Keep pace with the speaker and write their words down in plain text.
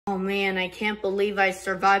Oh man, I can't believe I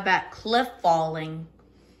survived that cliff falling.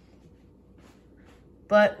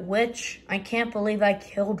 But Witch, I can't believe I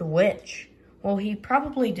killed Witch. Well, he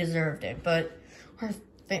probably deserved it, but our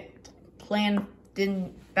plan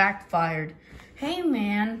didn't backfired. Hey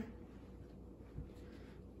man.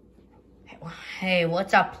 Hey,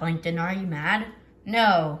 what's up, Plankton? Are you mad?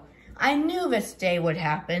 No, I knew this day would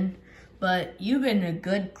happen, but you've been a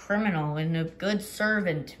good criminal and a good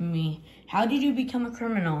servant to me. How did you become a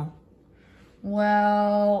criminal?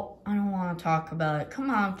 Well, I don't want to talk about it. Come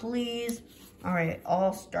on, please. All right, it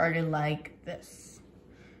all started like this.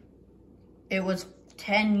 It was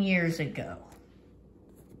 10 years ago.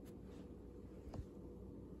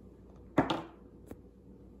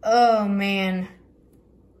 Oh, man.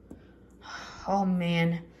 Oh,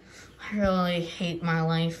 man. I really hate my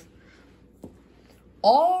life.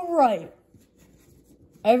 All right.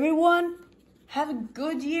 Everyone, have a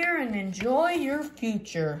good year and enjoy your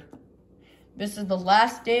future. This is the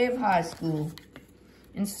last day of high school,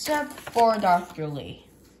 except for Dr. Lee.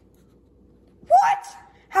 What?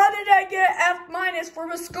 How did I get F- for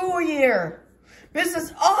the school year? This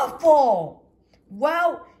is awful.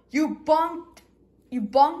 Well, you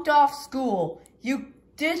bunked off school. You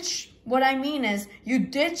ditched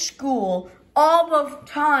school all the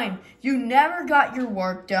time. You never got your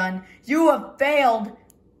work done. You have failed.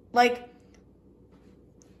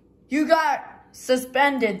 You got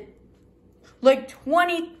suspended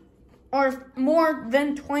 20 or more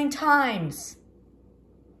than 20 times.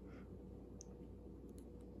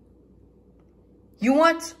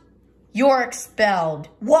 You're expelled.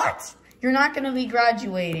 What? You're not going to be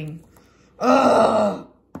graduating. Ugh.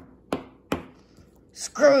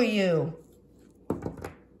 Screw you.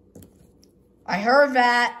 I heard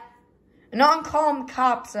that. And I'm calling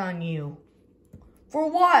cops on you. For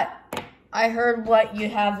what? I heard what you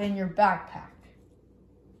have in your backpack.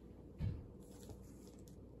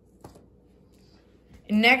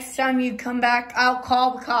 And next time you come back, I'll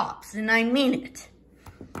call the cops. And I mean it.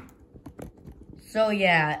 So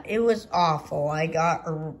yeah, it was awful. I got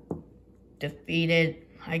defeated.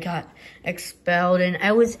 I got expelled. And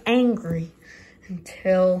I was angry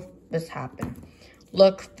until this happened.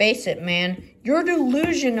 Look, face it, man. You're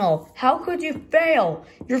delusional. How could you fail?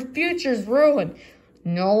 Your future's ruined.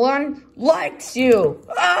 No one likes you.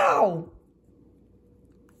 Ow!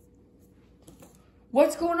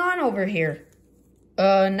 What's going on over here?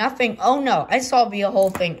 Nothing. Oh no, I saw the whole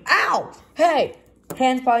thing. Ow! Hey,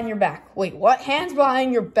 hands behind your back. Wait, what? Hands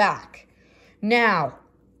behind your back. Now.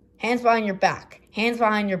 Hands behind your back. Hands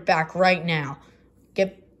behind your back right now.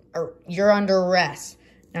 You're under arrest.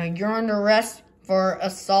 Now, you're under arrest for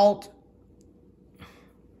assault.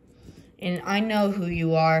 And I know who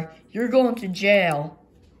you are. You're going to jail.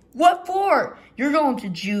 What for? You're going to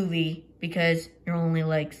juvie because you're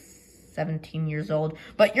only 17 years old.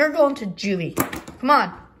 But you're going to juvie. Come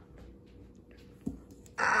on.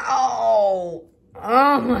 Ow.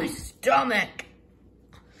 Oh, my stomach.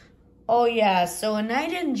 Oh, yeah. So a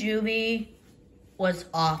night in juvie was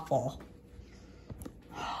awful.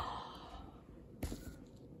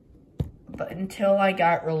 But until I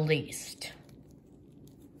got released.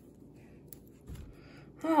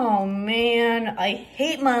 Oh, man. I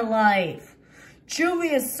hate my life.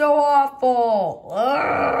 Juvie is so awful.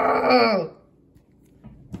 Ugh.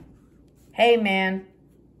 Hey, man.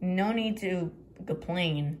 No need to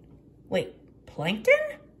complain. Wait,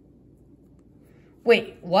 Plankton?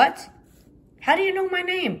 Wait, what? How do you know my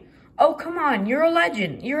name? Oh, come on. You're a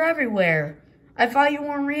legend. You're everywhere. I thought you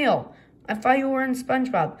weren't real. I thought you were in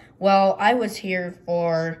SpongeBob. Well, I was here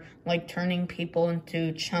for, turning people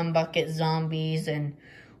into chum bucket zombies and,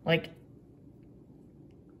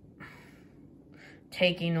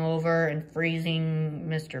 taking over and freezing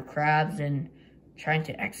Mr. Krabs and trying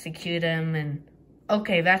to execute him. And,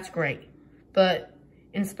 okay, that's great. But,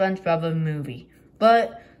 in SpongeBob a movie.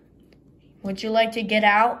 But, would you like to get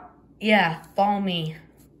out? Yeah, follow me.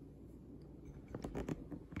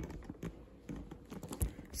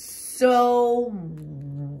 So,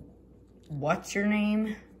 what's your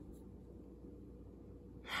name?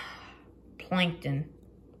 Plankton.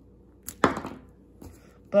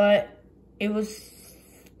 But it was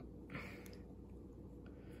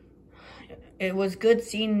good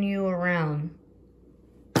seeing you around.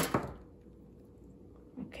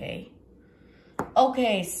 Okay.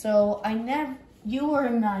 Okay, so you were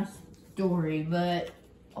in my story, but,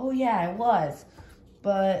 oh yeah, it was.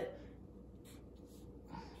 But,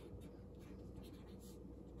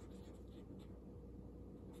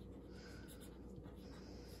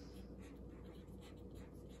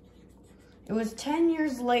 it was 10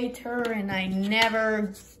 years later, and I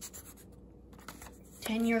never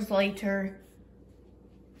 10 years later,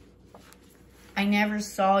 I never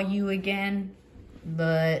saw you again,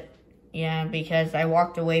 but yeah, because I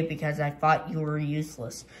walked away because I thought you were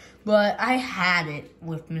useless. But I had it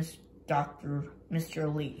with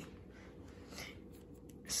Mr. Lee.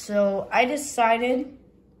 So I decided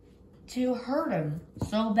to hurt him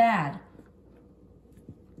so bad.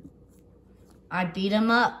 I beat him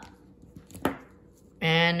up.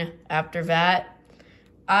 And after that,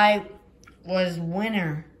 I was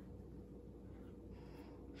winner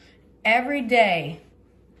every day.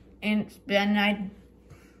 And then I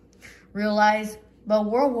realized the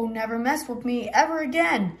world will never mess with me ever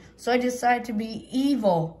again. So I decided to be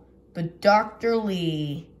evil. But Dr.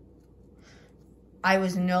 Lee, my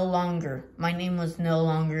name was no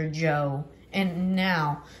longer Joe. And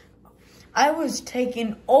now, I was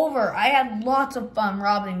taken over. I had lots of fun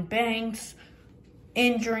robbing banks,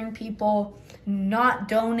 injuring people, not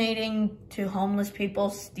donating to homeless people,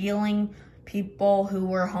 stealing people who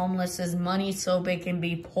were homeless's money so they can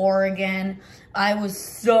be poor again. I was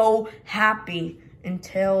so happy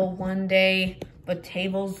until one day the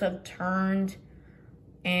tables have turned,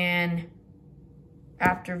 and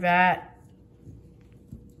after that,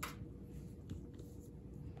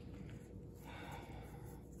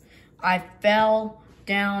 I fell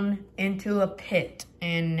down into a pit,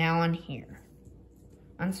 and now I'm here.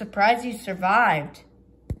 I'm surprised you survived.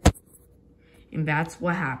 And that's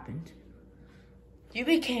what happened. You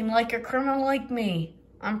became like a criminal like me.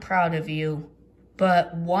 I'm proud of you.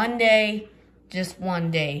 But one day, just one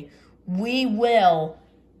day, we will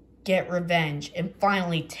get revenge and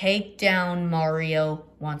finally take down Mario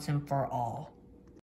once and for all.